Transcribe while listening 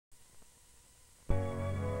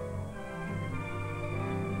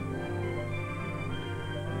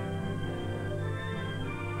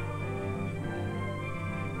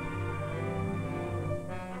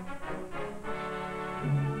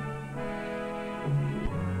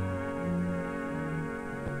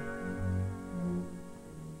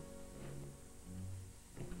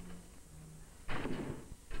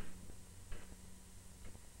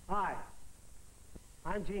Hi,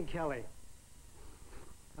 I'm Gene Kelly.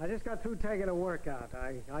 I just got through taking a workout.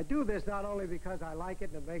 I do this not only because I like it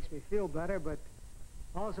and it makes me feel better, but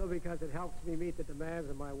also because it helps me meet the demands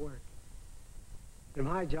of my work. In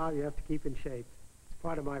my job, you have to keep in shape. It's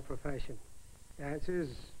part of my profession. Dancers,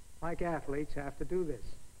 like athletes, have to do this.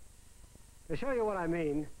 To show you what I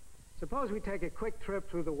mean, suppose we take a quick trip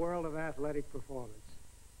through the world of athletic performance.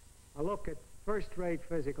 A look at first-rate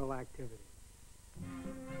physical activity.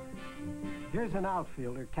 Here's an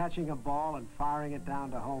outfielder catching a ball and firing it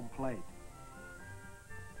down to home plate.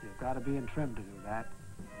 You've got to be in trim to do that.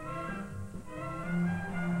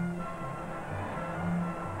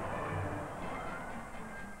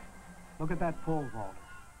 Look at that pole vaulter.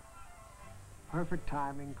 Perfect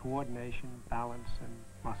timing, coordination, balance, and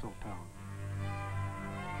muscle tone.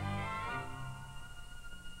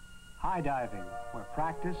 High diving, where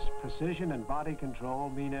practice, precision, and body control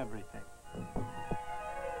mean everything.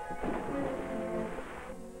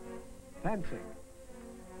 Fencing.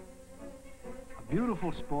 A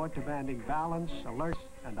beautiful sport demanding balance, alertness,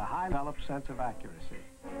 and a highly developed sense of accuracy.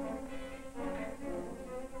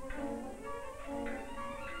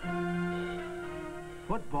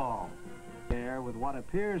 Football. There with what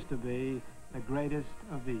appears to be the greatest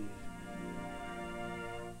of ease.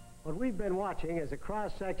 What we've been watching is a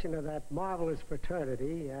cross-section of that marvelous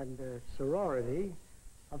fraternity and sorority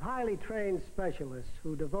of highly trained specialists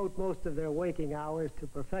who devote most of their waking hours to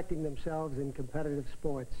perfecting themselves in competitive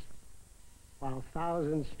sports, while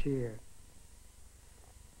thousands cheer.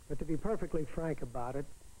 But to be perfectly frank about it,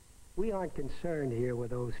 we aren't concerned here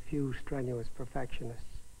with those few strenuous perfectionists.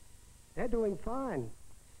 They're doing fine.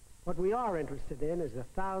 What we are interested in is the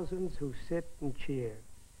thousands who sit and cheer.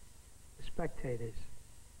 The spectators.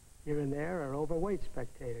 Here and there are overweight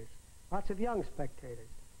spectators, lots of young spectators.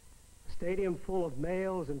 A stadium full of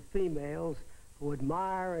males and females who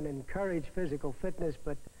admire and encourage physical fitness,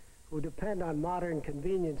 but who depend on modern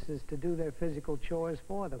conveniences to do their physical chores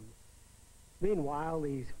for them. Meanwhile,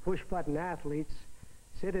 these push-button athletes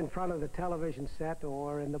sit in front of the television set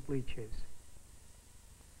or in the bleachers.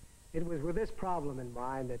 It was with this problem in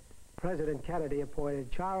mind that President Kennedy appointed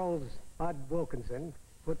Charles Bud Wilkinson,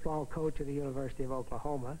 football coach at the University of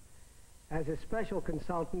Oklahoma, as a special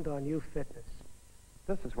consultant on youth fitness.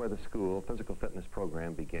 This is where the school physical fitness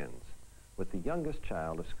program begins, with the youngest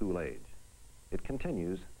child of school age. It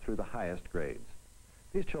continues through the highest grades.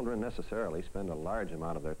 These children necessarily spend a large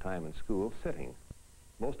amount of their time in school sitting.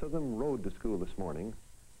 Most of them rode to school this morning.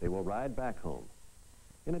 They will ride back home.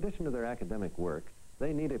 In addition to their academic work,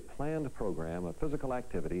 they need a planned program of physical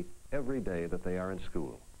activity every day that they are in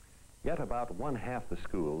school. Yet about one-half the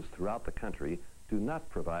schools throughout the country do not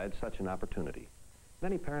provide such an opportunity.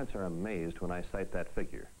 Many parents are amazed when I cite that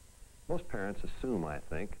figure. Most parents assume, I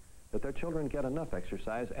think, that their children get enough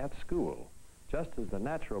exercise at school, just as the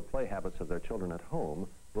natural play habits of their children at home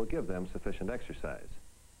will give them sufficient exercise.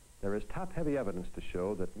 There is top-heavy evidence to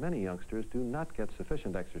show that many youngsters do not get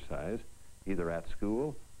sufficient exercise either at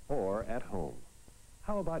school or at home.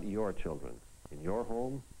 How about your children, in your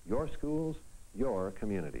home, your schools, your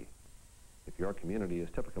community? If your community is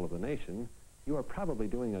typical of the nation, you are probably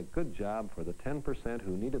doing a good job for the 10%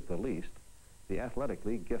 who need it the least, the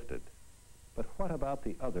athletically gifted. But what about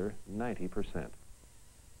the other 90%?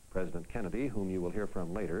 President Kennedy, whom you will hear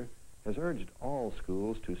from later, has urged all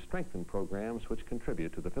schools to strengthen programs which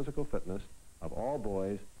contribute to the physical fitness of all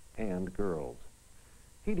boys and girls.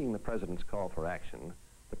 Heeding the President's call for action,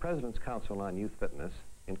 the President's Council on Youth Fitness,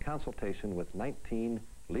 in consultation with 19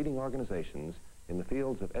 leading organizations in the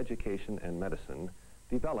fields of education and medicine,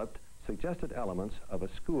 developed suggested elements of a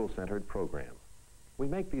school-centered program. We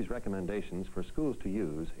make these recommendations for schools to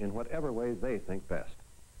use in whatever way they think best.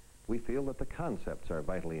 We feel that the concepts are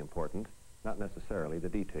vitally important, not necessarily the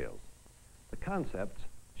details. The concepts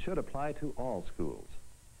should apply to all schools.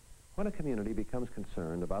 When a community becomes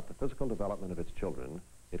concerned about the physical development of its children,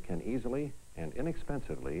 it can easily and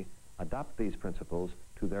inexpensively adopt these principles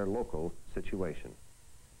to their local situation.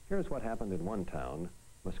 Here's what happened in one town,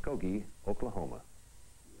 Muskogee, Oklahoma.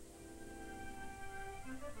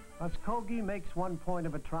 Muskogee makes one point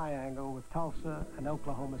of a triangle with Tulsa and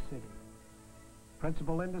Oklahoma City.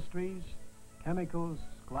 Principal industries, chemicals,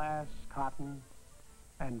 glass, cotton,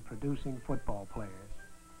 and producing football players.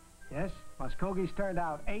 Yes, Muskogee's turned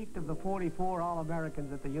out 8 of the 44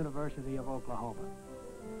 All-Americans at the University of Oklahoma.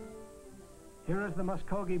 Here is the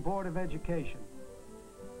Muskogee Board of Education.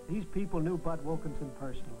 These people knew Bud Wilkinson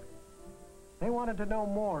personally. They wanted to know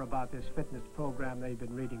more about this fitness program they'd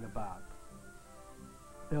been reading about.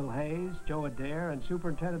 Bill Hayes, Joe Adair, and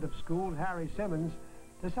Superintendent of Schools Harry Simmons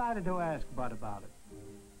decided to ask Bud about it.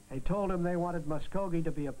 They told him they wanted Muskogee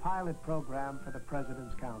to be a pilot program for the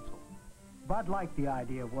President's Council. Bud liked the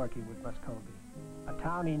idea of working with Muskogee, a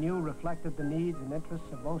town he knew reflected the needs and interests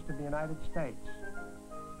of most of the United States.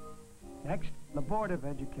 Next, the Board of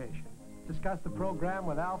Education discussed the program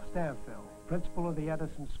with Alf Stanfill, principal of the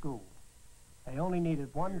Edison School. They only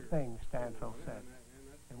needed one thing, Stanfill said.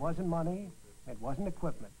 It wasn't money, it wasn't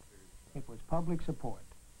equipment, it was public support.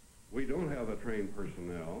 We don't have the trained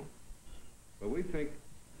personnel, but we think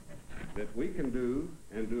that we can do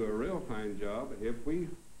a real fine job if we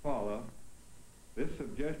follow this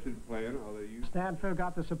suggested plan of the youth. Stanfill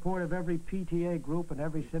got the support of every PTA group and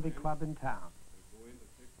every civic club in town.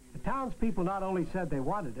 The townspeople not only said they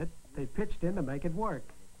wanted it, they pitched in to make it work.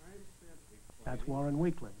 That's Warren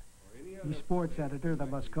Weekland, he's sports editor of the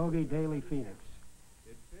Muskogee Daily Phoenix.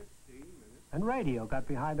 And radio got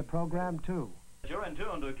behind the program, too. You're in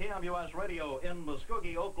tune to KMUS Radio in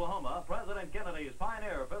Muskogee, Oklahoma, President Kennedy's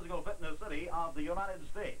pioneer physical fitness city of the United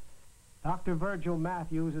States. Dr. Virgil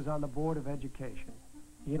Matthews is on the Board of Education.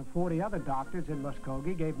 He and 40 other doctors in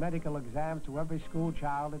Muskogee gave medical exams to every school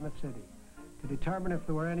child in the city to determine if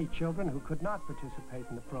there were any children who could not participate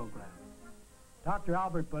in the program. Dr.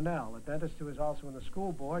 Albert Bunnell, a dentist who is also in the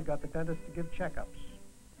school board, got the dentist to give checkups.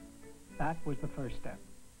 That was the first step.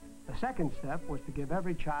 The second step was to give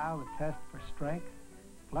every child a test for strength,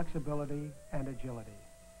 flexibility, and agility.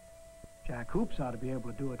 Jack Hoops ought to be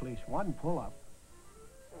able to do at least one pull-up.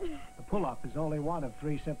 The pull-up is only one of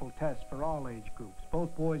 3 simple tests for all age groups,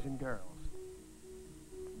 both boys and girls.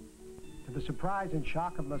 To the surprise and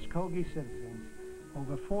shock of Muskogee citizens,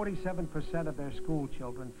 over 47% of their school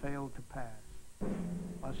children failed to pass.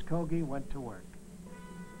 Muskogee went to work.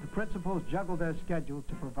 The principals juggled their schedules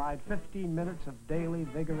to provide 15 minutes of daily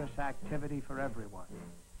vigorous activity for everyone.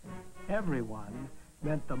 Everyone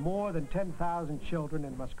meant the more than 10,000 children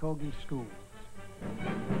in Muskogee schools.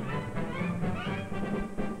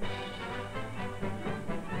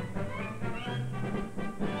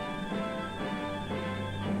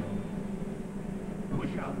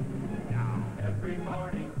 Push up, down, every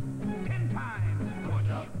morning, 10 times. Push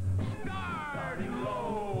up, starting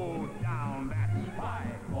low, down, that's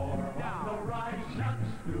 5 more. Down, the rise, shuts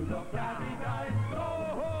through the flabby guys.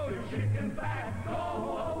 Go, you chicken fat, go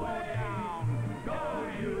away. Down, go,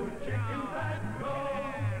 you chicken fat, go.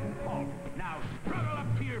 And halt. Now struggle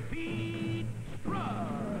up to your feet. Struggle.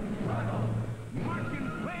 March in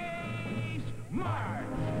place. March.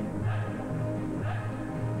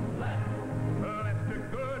 Left a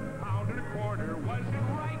good pound and a quarter. Was it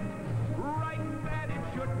right? Right that it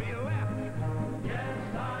should be left. Yes,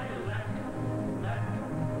 I left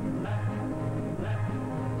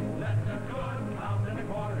a good pound and a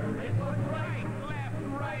quarter. It was right, left,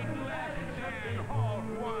 and halt.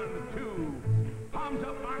 1, 2. Palms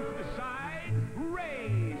up, arms to the side.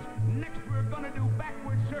 Raise. Next we're gonna do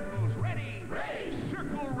backward circles. Ready? Raise.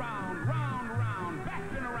 Circle round, round, back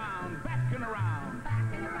and around, back and around.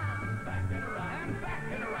 Back and around, back and around. And back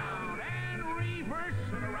and around. And reverse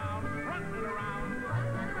and around, front and around. Front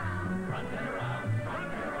and around, front and around,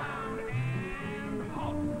 front and around. And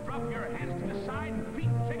halt. Drop your hands to the side and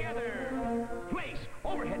feet together. Place,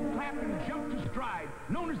 overhead, clap, and jump to stride.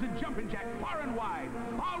 Known as the jumping jack, far and wide.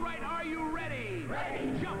 All right, are you ready?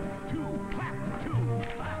 Ready. Jump, 2, clap, 2,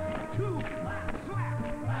 clap, 2, clap, slap,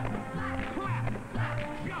 clap, clap, clap,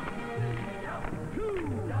 jump, 2,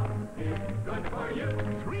 jump is good for you.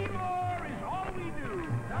 3 more is all we do.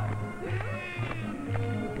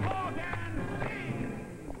 Sing, talk and sing.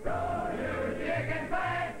 Go, you chicken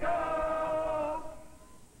fat, go!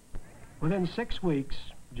 Within 6 weeks,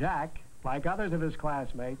 Jack, like others of his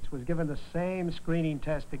classmates, was given the same screening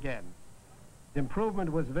test again.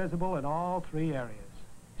 Improvement was visible in all 3 areas: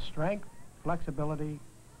 strength, flexibility,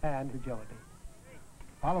 and agility.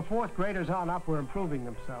 While the 4th graders on up were improving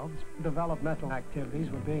themselves, developmental activities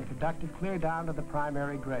were being conducted clear down to the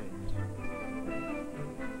primary grades.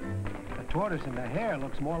 The tortoise and the hare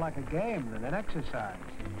looks more like a game than an exercise.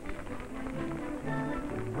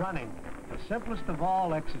 Running, the simplest of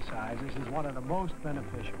all exercises, is one of the most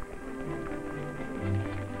beneficial.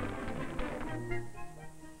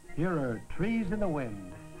 Here are trees in the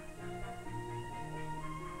wind.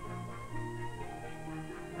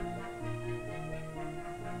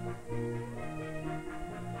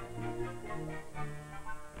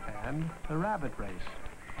 And the rabbit race.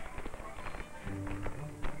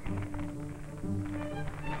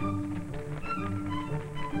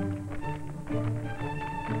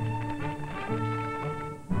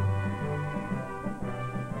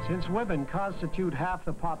 Since women constitute half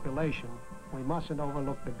the population, we mustn't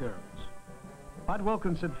overlook the girls. Bud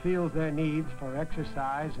Wilkinson feels their needs for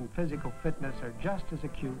exercise and physical fitness are just as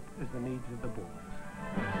acute as the needs of the boys.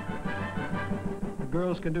 The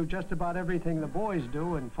girls can do just about everything the boys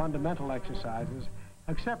do in fundamental exercises,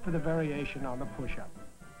 except for the variation on the push-up,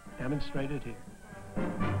 demonstrated here.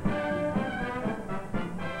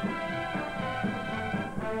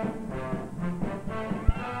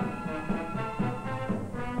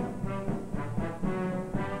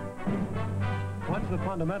 Once the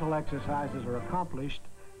fundamental exercises are accomplished,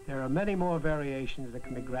 there are many more variations that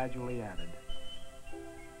can be gradually added.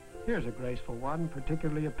 Here's a graceful one,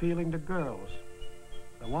 particularly appealing to girls,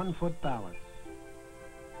 the one-foot balance.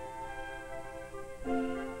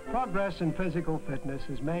 Progress in physical fitness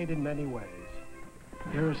is made in many ways.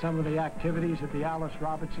 Here are some of the activities at the Alice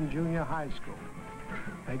Robertson Junior High School.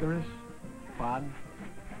 Vigorous, fun,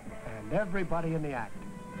 and everybody in the act.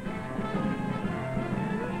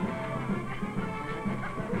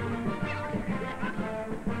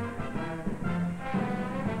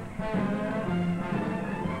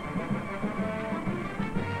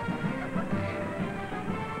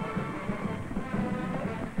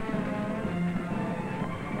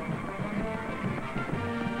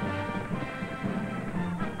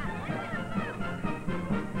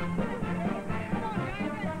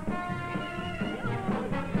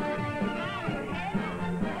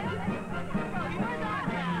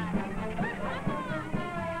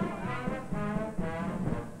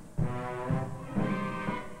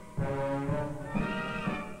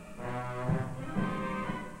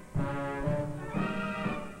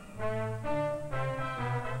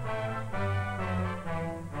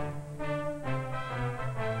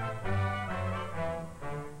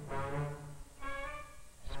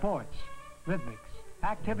 Sports, rhythmics,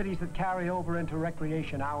 activities that carry over into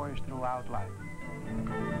recreation hours throughout life.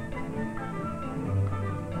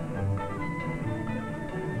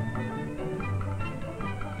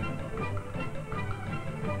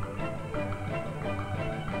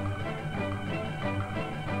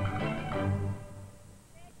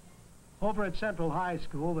 Over at Central High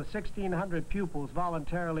School, the 1,600 pupils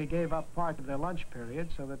voluntarily gave up part of their lunch period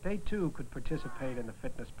so that they too could participate in the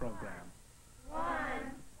fitness program. 1,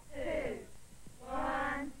 2,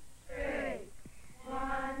 1, 3,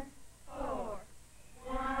 1, 4,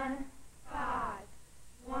 1, 5,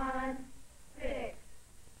 1, 6,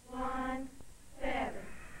 1, 7,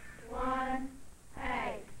 1,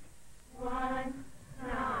 8, 1,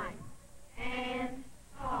 9, and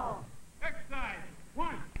pause. Exercise.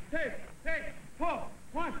 1, 2, 3, 4.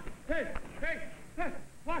 1, 2, 3,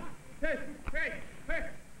 1, 2, 3,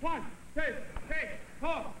 1, 2, 3,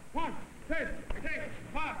 4. 1, 2, 3,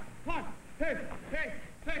 5, 1, 2, 3,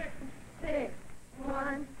 6. 6,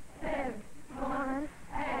 1, 7, 1,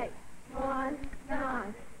 8, 1,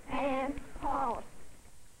 9, and pause.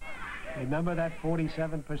 Remember that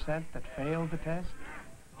 47% that failed the test?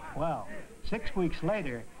 Well, 6 weeks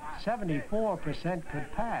later, 74%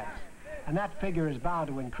 could pass. And that figure is bound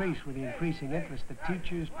to increase with the increasing interest that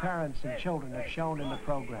teachers, parents, and children have shown in the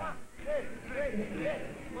program.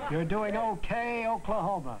 You're doing okay,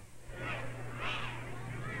 Oklahoma.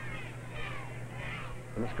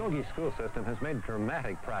 The Muskogee school system has made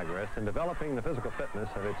dramatic progress in developing the physical fitness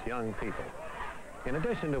of its young people. In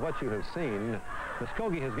addition to what you have seen,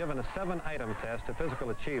 Muskogee has given a 7-item test of physical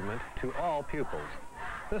achievement to all pupils.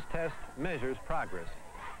 This test measures progress.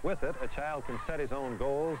 With it, a child can set his own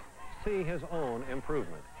goals, see his own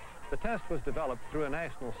improvement. The test was developed through a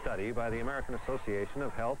national study by the American Association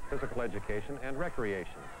of Health, Physical Education, and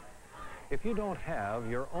Recreation. If you don't have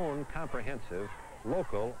your own comprehensive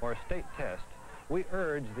local or state test, we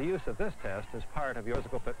urge the use of this test as part of your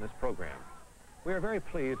physical fitness program. We are very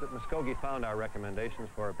pleased that Muskogee found our recommendations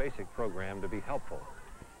for a basic program to be helpful.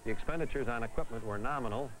 The expenditures on equipment were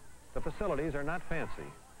nominal. The facilities are not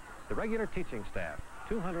fancy. The regular teaching staff,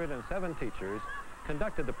 207 teachers,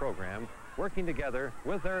 conducted the program, working together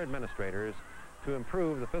with their administrators to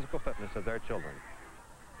improve the physical fitness of their children.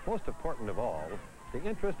 Most important of all, the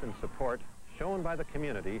interest and support shown by the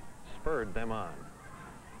community spurred them on.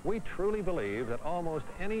 We truly believe that almost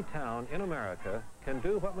any town in America can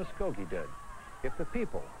do what Muskogee did if the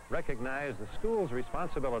people recognize the school's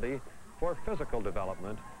responsibility for physical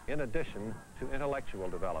development in addition to intellectual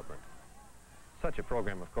development. Such a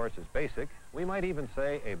program, of course, is basic. We might even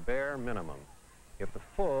say a bare minimum. If the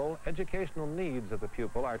full educational needs of the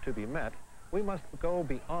pupil are to be met, we must go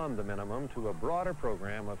beyond the minimum to a broader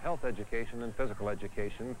program of health education and physical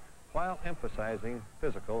education while emphasizing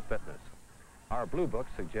physical fitness. Our Blue Book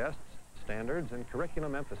suggests standards and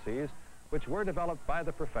curriculum emphases which were developed by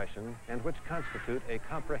the profession and which constitute a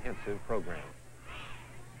comprehensive program.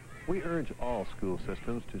 We urge all school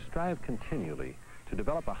systems to strive continually to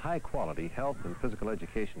develop a high-quality health and physical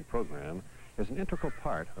education program as an integral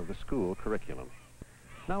part of the school curriculum.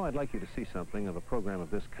 Now I'd like you to see something of a program of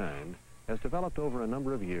this kind as developed over a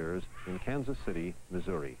number of years in Kansas City,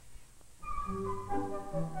 Missouri.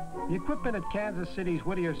 The equipment at Kansas City's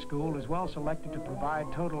Whittier School is well selected to provide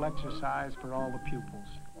total exercise for all the pupils.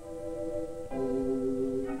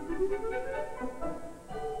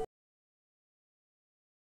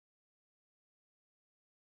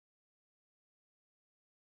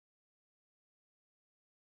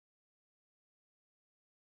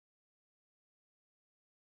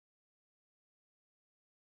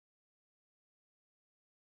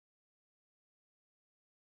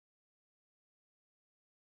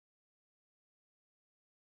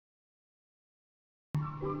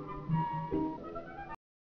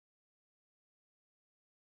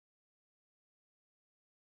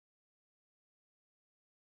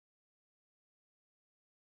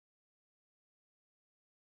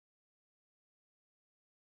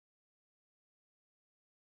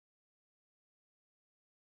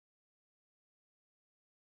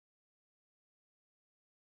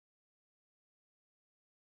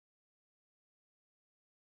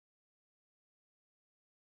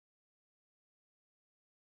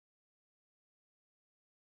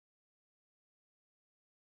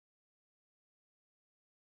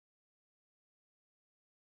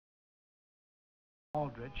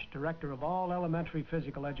 Aldrich, director of all elementary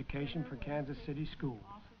physical education for Kansas City Schools.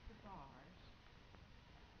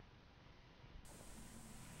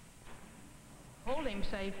 Hold him,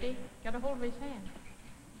 safety. Get a hold of his hand.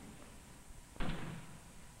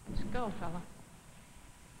 Let's go, fella.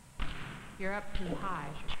 You're up too high,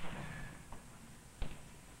 as you're told.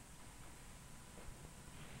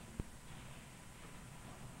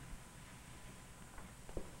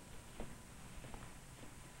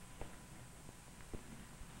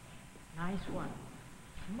 Nice one.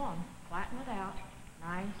 Come on, flatten it out.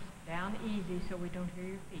 Nice. Down easy so we don't hear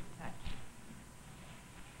your feet touch.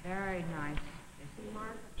 Very nice.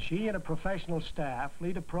 She and a professional staff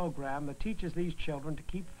lead a program that teaches these children to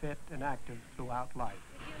keep fit and active throughout life.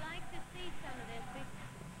 Would you like to see some of this?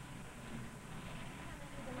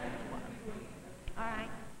 All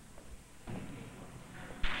right.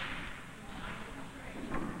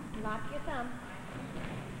 Lock your thumb.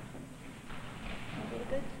 Get a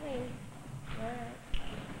good swing. All right.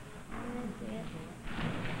 That's it.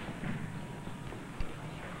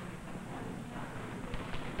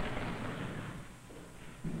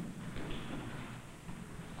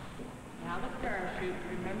 Now the parachute.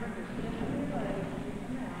 Remember to slip in your legs.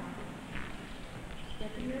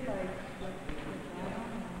 Slip in your legs. Slip right on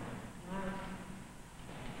there. Nice.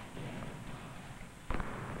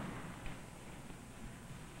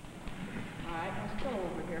 All right, let's go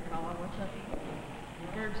over here, fella. What's up?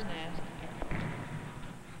 Your bird's nest.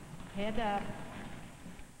 Head up.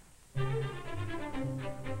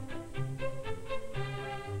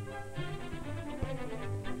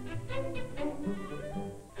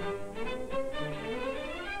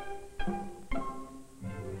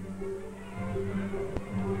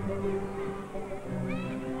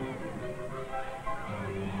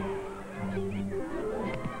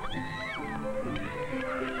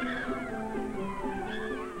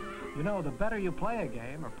 You know, the better you play a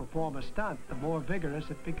game or perform a stunt, the more vigorous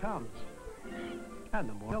it becomes, and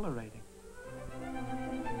the more exhilarating.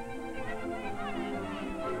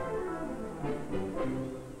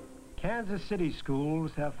 Kansas City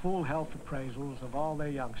schools have full health appraisals of all their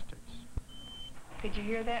youngsters. Did you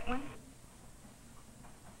hear that one?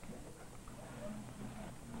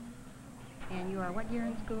 And you are what year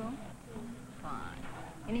in school? Fine.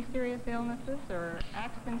 Any serious illnesses or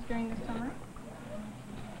accidents during the summer?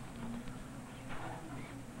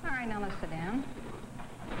 All right, now let's sit down.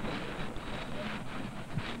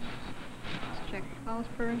 Let's check the pulse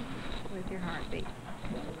first with your heartbeat.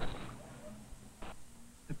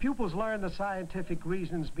 The pupils learn the scientific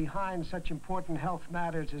reasons behind such important health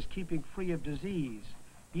matters as keeping free of disease,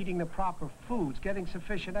 eating the proper foods, getting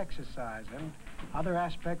sufficient exercise, and other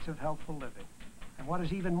aspects of healthful living. And what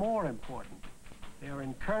is even more important, they are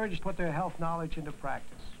encouraged to put their health knowledge into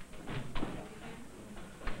practice.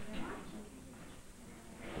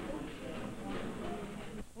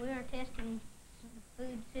 We are testing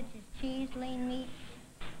foods such as cheese, lean meat,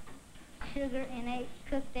 sugar, and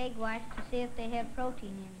cooked egg whites to see if they have protein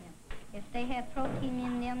in them. If they have protein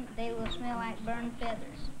in them, they will smell like burned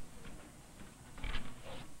feathers.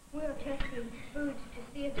 We are testing foods to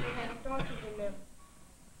see if they have starches in them.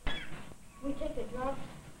 We take a drop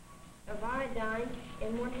of iodine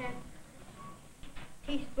and 1/2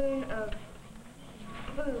 teaspoon of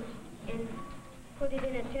food and put it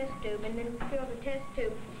in a test tube, and then fill the test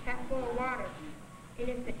tube half full of water. And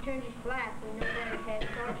if it turns black, we know that it has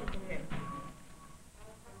starches in there.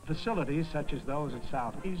 Facilities such as those at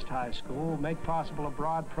Southeast High School make possible a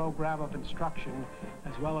broad program of instruction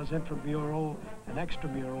as well as intramural and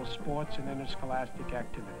extramural sports and interscholastic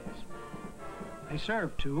activities. They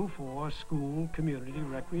serve, too, for school community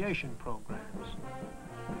recreation programs.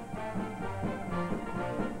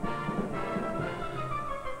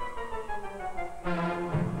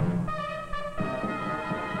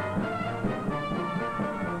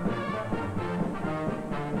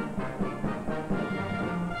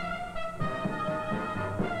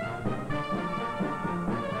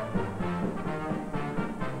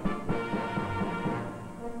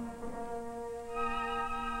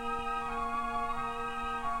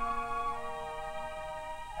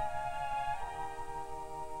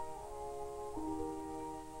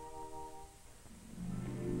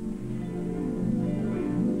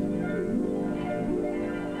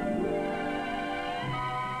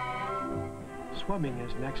 Swimming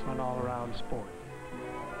is an excellent all-around sport.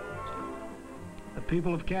 The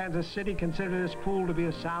people of Kansas City consider this pool to be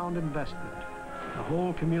a sound investment. The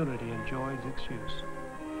whole community enjoys its use.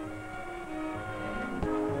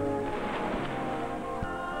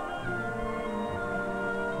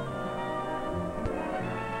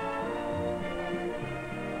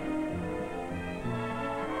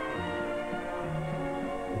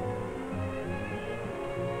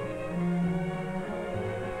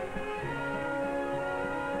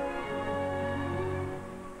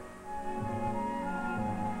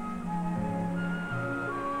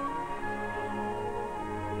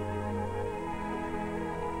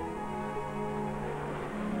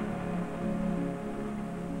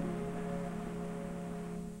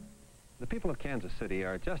 The people of Kansas City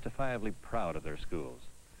are justifiably proud of their schools.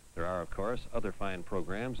 There are, of course, other fine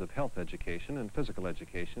programs of health education and physical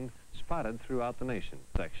education spotted throughout the nation,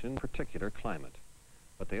 section particular climate.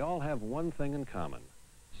 But they all have one thing in common: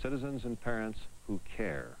 citizens and parents who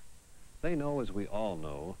care. They know, as we all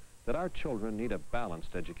know, that our children need a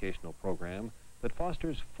balanced educational program that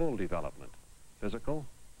fosters full development, physical,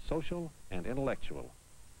 social, and intellectual.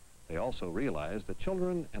 They also realize that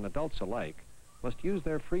children and adults alike must use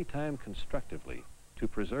their free time constructively to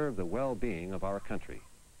preserve the well-being of our country.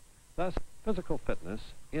 Thus, physical fitness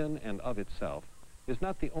in and of itself is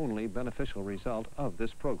not the only beneficial result of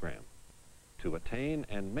this program. To attain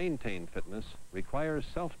and maintain fitness requires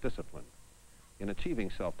self-discipline. In achieving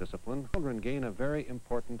self-discipline, children gain a very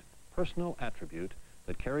important personal attribute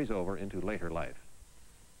that carries over into later life.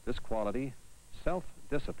 This quality,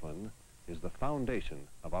 self-discipline, is the foundation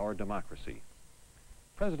of our democracy.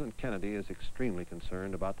 President Kennedy is extremely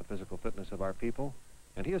concerned about the physical fitness of our people,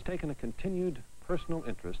 and he has taken a continued personal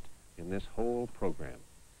interest in this whole program.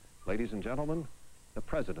 Ladies and gentlemen, the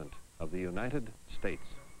President of the United States.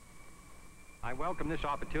 I welcome this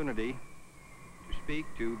opportunity to speak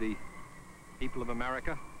to the people of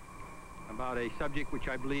America about a subject which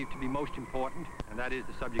I believe to be most important, and that is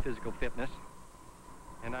the subject of physical fitness.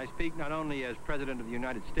 And I speak not only as President of the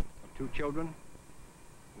United States, of 2 children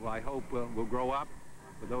who I hope will grow up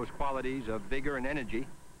with those qualities of vigor and energy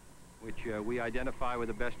which we identify with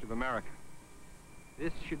the best of America.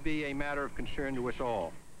 This should be a matter of concern to us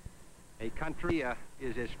all. A country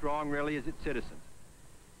is as strong really as its citizens,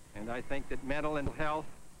 and I think that mental and health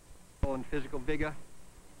and physical vigor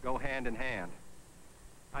go hand in hand.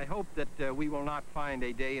 I hope that we will not find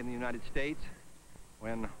a day in the United States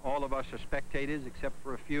when all of us are spectators except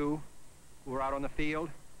for a few who are out on the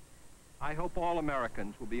field. I hope all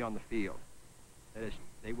Americans will be on the field. That is,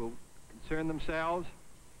 they will concern themselves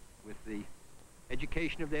with the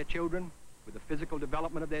education of their children, with the physical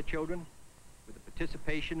development of their children, with the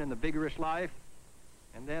participation in the vigorous life,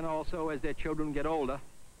 and then also, as their children get older,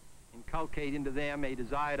 inculcate into them a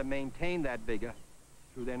desire to maintain that vigor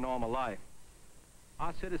through their normal life.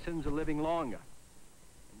 Our citizens are living longer,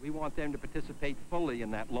 and we want them to participate fully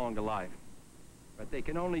in that longer life. But they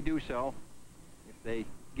can only do so if they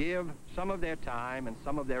give some of their time and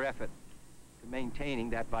some of their effort to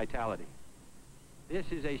maintaining that vitality. This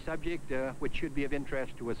is a subject which should be of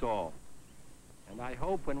interest to us all. And I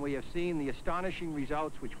hope when we have seen the astonishing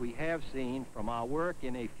results which we have seen from our work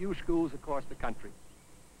in a few schools across the country,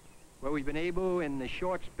 where we've been able in the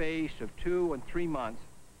short space of 2 and 3 months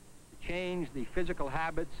to change the physical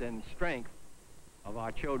habits and strength of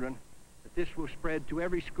our children, that this will spread to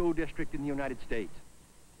every school district in the United States,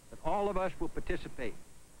 that all of us will participate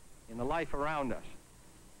in the life around us,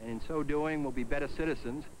 and in so doing will be better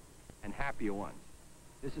citizens and happier ones.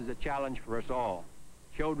 This is a challenge for us all.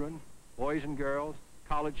 Children, boys and girls,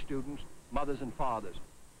 college students, mothers and fathers.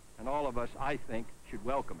 And all of us, I think, should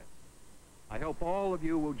welcome it. I hope all of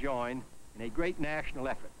you will join in a great national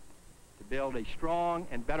effort to build a strong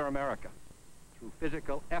and better America through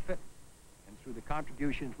physical effort and through the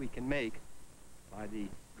contributions we can make by the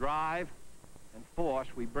drive and force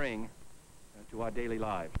we bring to our daily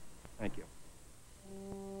lives. Thank you.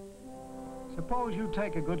 Suppose you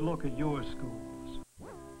take a good look at your schools.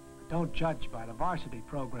 Don't judge by the varsity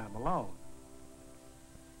program alone.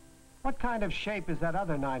 What kind of shape is that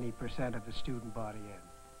other 90% of the student body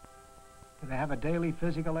in? Do they have a daily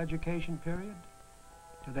physical education period?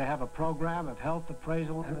 Do they have a program of health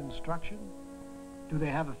appraisal and instruction? Do they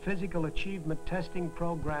have a physical achievement testing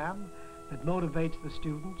program that motivates the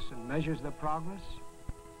students and measures their progress?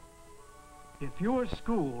 If your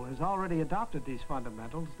school has already adopted these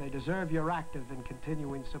fundamentals, they deserve your active and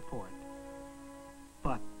continuing support.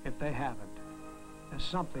 But if they haven't, there's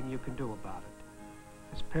something you can do about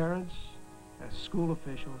it. As parents, as school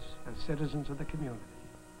officials, as citizens of the community.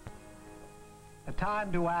 The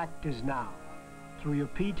time to act is now, through your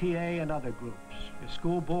PTA and other groups, your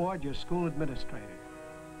school board, your school administrator.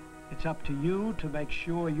 It's up to you to make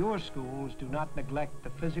sure your schools do not neglect the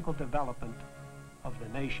physical development of the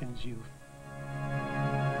nation's youth.